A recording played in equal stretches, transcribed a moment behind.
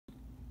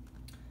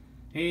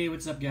Hey,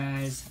 what's up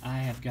guys? I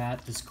have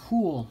got this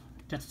cool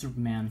Death of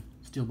Superman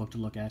Steelbook to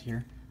look at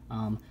here.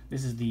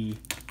 This is the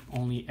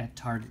only at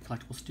Target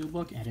collectible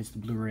Steelbook, and it's the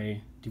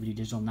Blu-ray DVD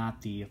digital,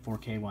 not the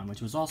 4K one, which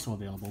was also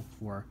available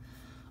for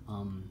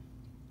 $27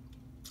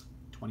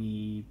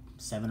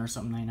 or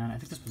something, $99. I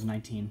think this was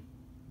 $19,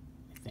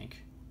 I think.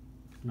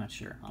 I'm not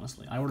sure,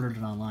 honestly. I ordered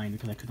it online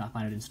because I could not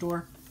find it in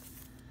store,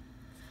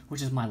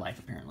 which is my life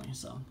apparently,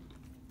 so.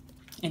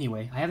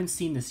 Anyway, I haven't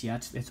seen this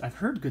yet. I've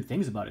heard good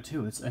things about it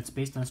too. It's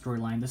based on a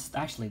storyline. This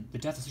actually, the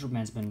Death of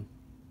Superman's been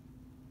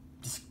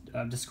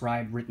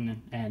described,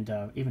 written, and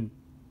even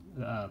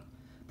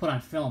put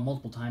on film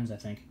multiple times, I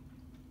think.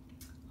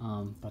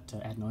 But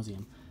ad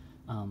nauseum.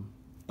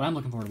 But I'm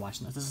looking forward to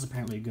watching this. This is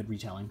apparently a good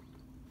retelling,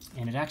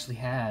 and it actually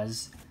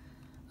has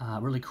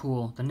really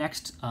cool. The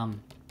next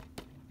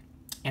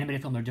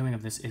animated film they're doing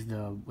of this is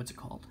what's it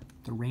called?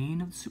 The Reign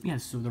of the Superman.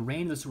 Yes, so The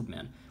Reign of the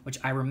Superman, which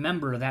I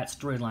remember that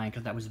storyline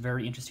because that was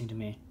very interesting to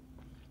me,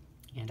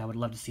 and I would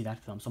love to see that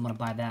film. So I'm gonna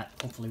buy that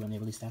hopefully when they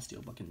release that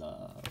Steelbook in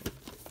the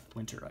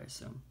winter, I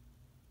assume,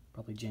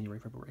 probably January,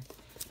 February.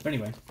 But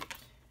anyway,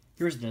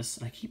 here's this,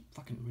 and I keep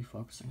fucking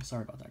refocusing.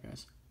 Sorry about that,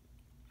 guys.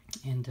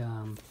 And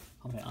I'll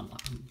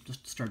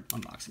just start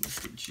unboxing this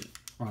stupid shit,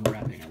 or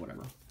unwrapping, or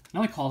whatever. I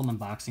only call them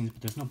unboxings,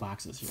 but there's no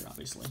boxes here,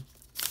 obviously.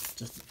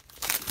 Just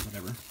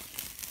whatever.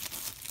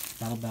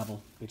 Babble,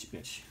 babble, bitch,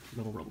 bitch.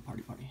 Little robo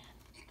party, party.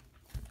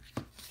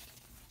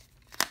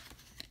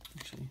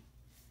 Actually,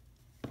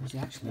 there's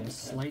actually a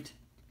slight.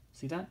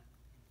 See that?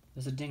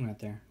 There's a ding right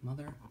there.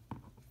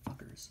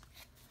 Motherfuckers.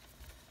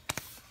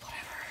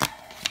 Whatever.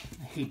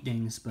 I hate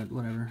dings, but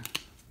whatever.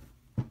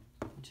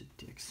 Bunch of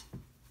dicks.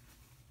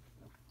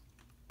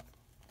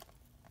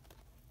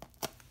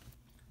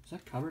 Is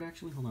that covered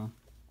actually? Hold on.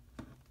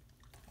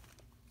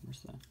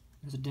 Where's that?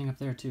 There's a ding up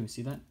there too.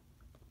 See that?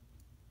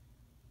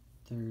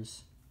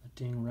 There's a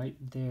ding right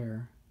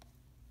there,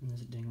 and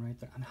there's a ding right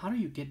there. I mean, how do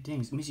you get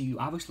dings? It means you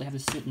obviously have to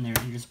sit in there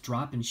and you're just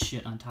dropping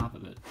shit on top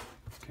of it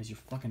because you're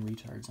fucking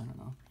retards. I don't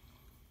know.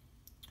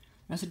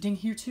 There's a ding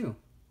here too.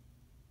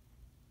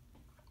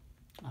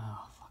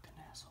 Oh, fucking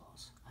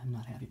assholes. I'm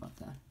not happy about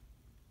that.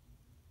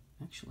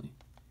 Actually,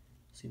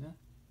 see that?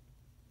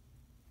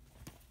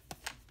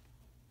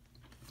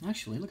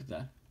 Actually, look at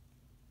that.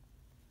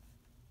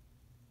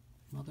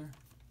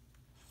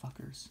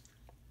 Motherfuckers. Is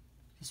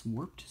this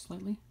warped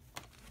slightly?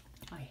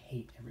 I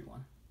hate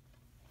everyone.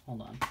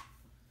 Hold on.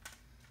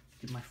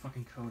 Get my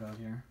fucking code out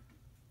here.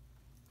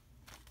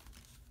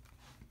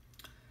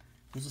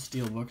 There's a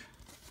Steelbook.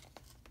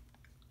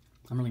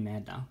 I'm really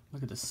mad now.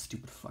 Look at this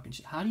stupid fucking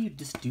shit. How do you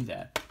just do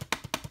that?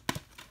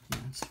 Yeah,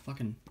 it's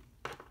fucking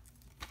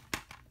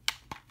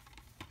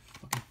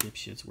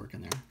dipshits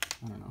working there.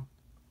 I don't know.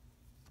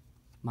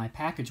 My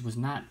package was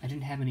not, I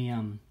didn't have any,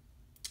 what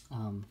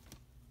do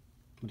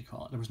you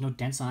call it? There was no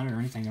dents on it or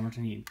anything. There weren't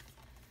any,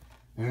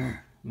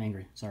 I'm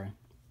angry, sorry.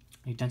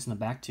 Any dents in the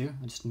back too?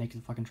 I just make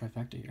the fucking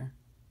trifecta here.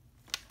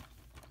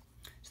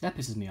 So that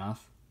pisses me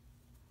off.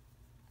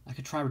 I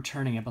could try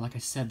returning it, but like I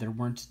said, there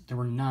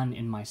were none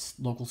in my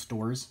local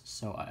stores,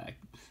 so I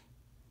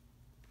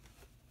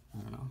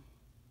don't know.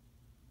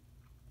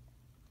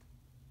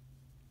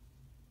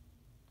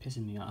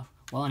 Pissing me off.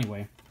 Well,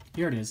 anyway,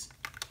 here it is.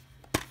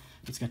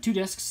 It's got 2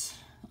 discs,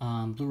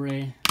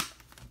 Blu-ray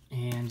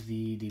and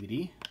the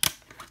DVD.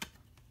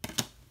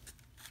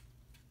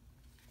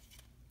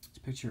 It's a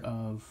picture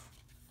of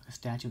a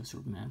statue of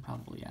Superman,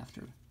 probably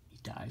after he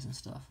dies and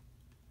stuff.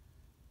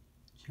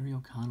 Jerry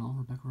O'Connell,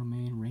 Rebecca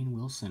Romaine, Rainn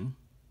Wilson.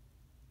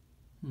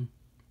 And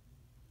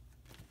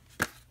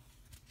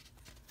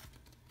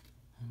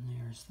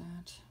there's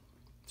that.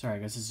 Sorry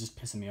guys, this is just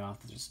pissing me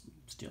off. There's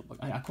Steelbook.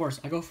 Of course,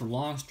 I go for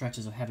long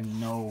stretches of having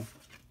no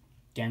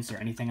dents or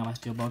anything on my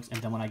Steelbooks,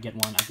 and then when I get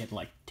one, I get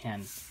like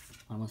 10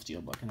 on one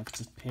Steelbook, and it's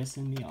just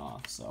pissing me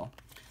off, so.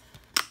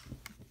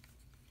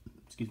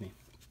 Excuse me.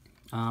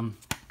 Look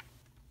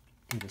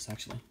at this,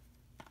 actually.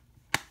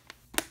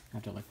 I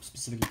have to like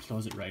specifically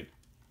close it right.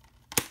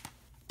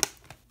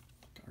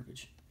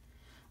 Garbage.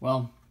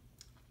 Well,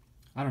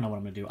 I don't know what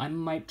I'm gonna do. I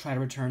might try to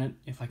return it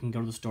if I can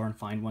go to the store and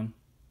find one,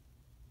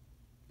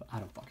 but I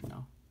don't fucking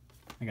know.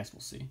 I guess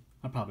we'll see.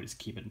 I'll probably just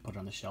keep it and put it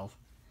on the shelf.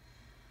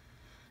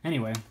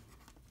 Anyway,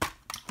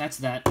 that's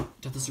that.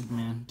 Death of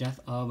Superman.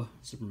 Death of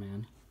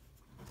Superman.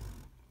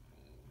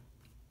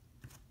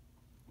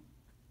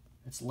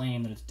 It's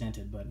lame that it's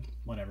dented, but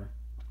whatever.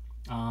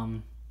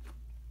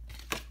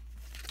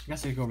 I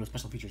guess I could go over the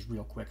special features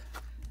real quick.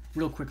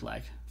 Real quick,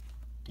 like.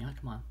 Damn it,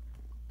 come on.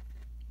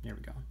 There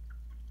we go.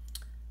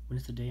 When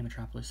is the day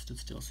Metropolis stood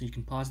still? So you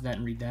can pause that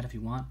and read that if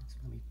you want. So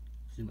let me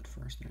zoom it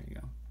first. There you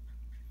go.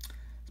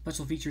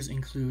 Special features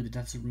include the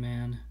Death of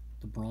Superman,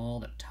 the brawl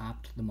that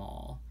topped them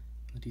all,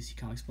 the DC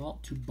Comics brawl,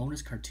 2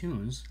 bonus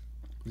cartoons.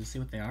 Does it say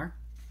what they are?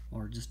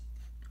 Or just,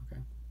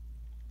 okay.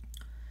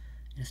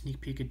 And a sneak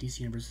peek at DC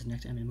Universe's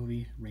next animated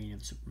movie, Reign of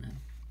the Superman,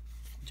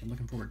 which I'm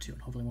looking forward to,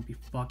 and hopefully it won't be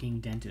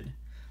fucking dented.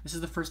 This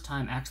is the first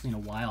time, actually, in a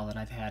while that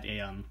I've had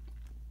a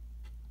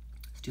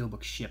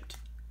Steelbook shipped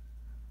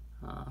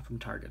from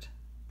Target.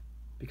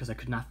 because I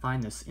could not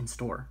find this in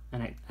store,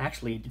 and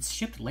it's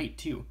shipped late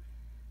too.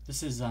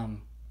 This is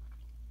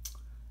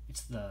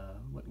it's the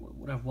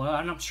what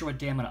I'm not sure what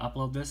day I'm gonna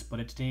upload this,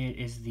 but today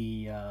is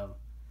the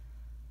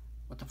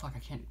what the fuck, I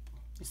can't.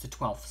 It's the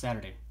 12th,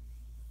 Saturday.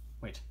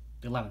 Wait,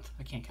 the 11th.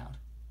 I can't count.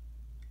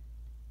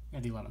 Yeah,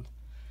 the 11th.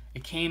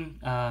 It came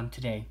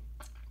today,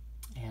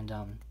 and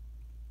I'm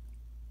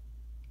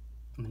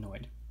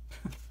annoyed.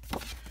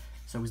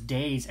 So it was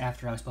days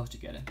after I was supposed to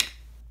get it,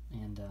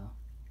 and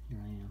here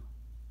I am.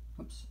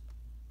 Oops.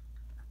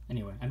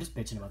 Anyway, I'm just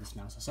bitching about this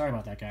now, so sorry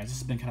about that, guys. This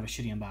has been kind of a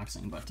shitty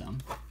unboxing, but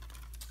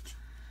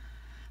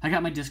I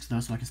got my discs,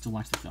 though, so I can still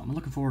watch the film. I'm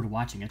looking forward to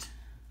watching it.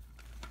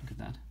 Look at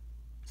that.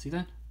 See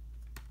that?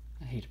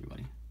 I hate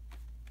everybody.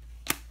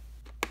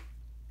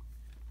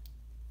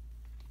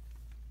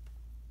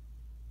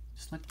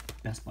 Just let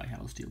Best Buy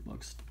have those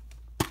Steelbooks.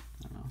 I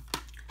don't know.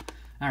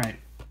 Alright.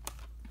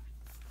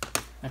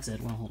 That's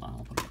it. Well, hold on.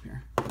 I'll put it up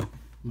here. I'm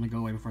gonna go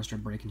away before I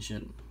start breaking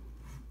shit.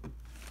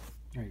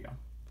 There you go.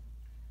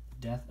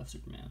 Death of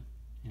Superman.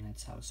 And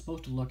that's how it's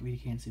supposed to look if you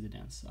can't see the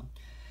dents. So,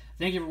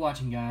 thank you for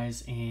watching,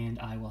 guys, and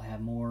I will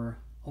have more,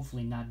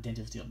 hopefully not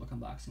dented Steelbook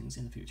unboxings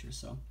in the future.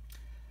 So,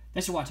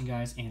 thanks for watching,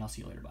 guys, and I'll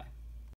see you later. Bye.